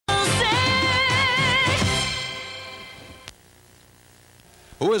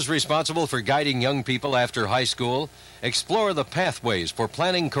Who is responsible for guiding young people after high school? Explore the pathways for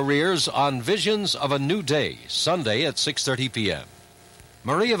planning careers on Visions of a New Day, Sunday at 6:30 p.m.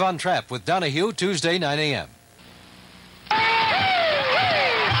 Maria Von Trapp with Donahue, Tuesday, 9 a.m.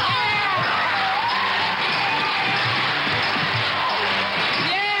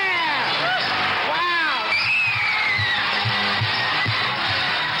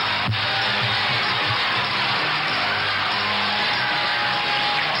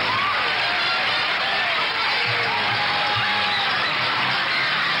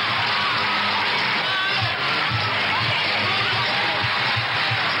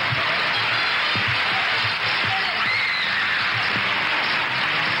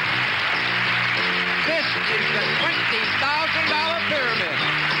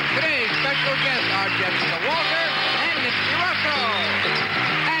 Jessica Walter and Nipsey Russell.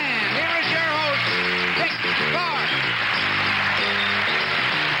 And here is your host, Dick Clark.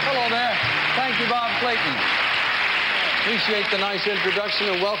 Hello there. Thank you, Bob Clayton. Appreciate the nice introduction,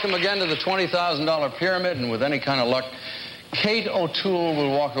 and welcome again to the $20,000 pyramid. And with any kind of luck, Kate O'Toole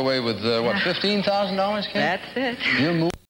will walk away with, what, $15,000, Kate? That's it. You're moving.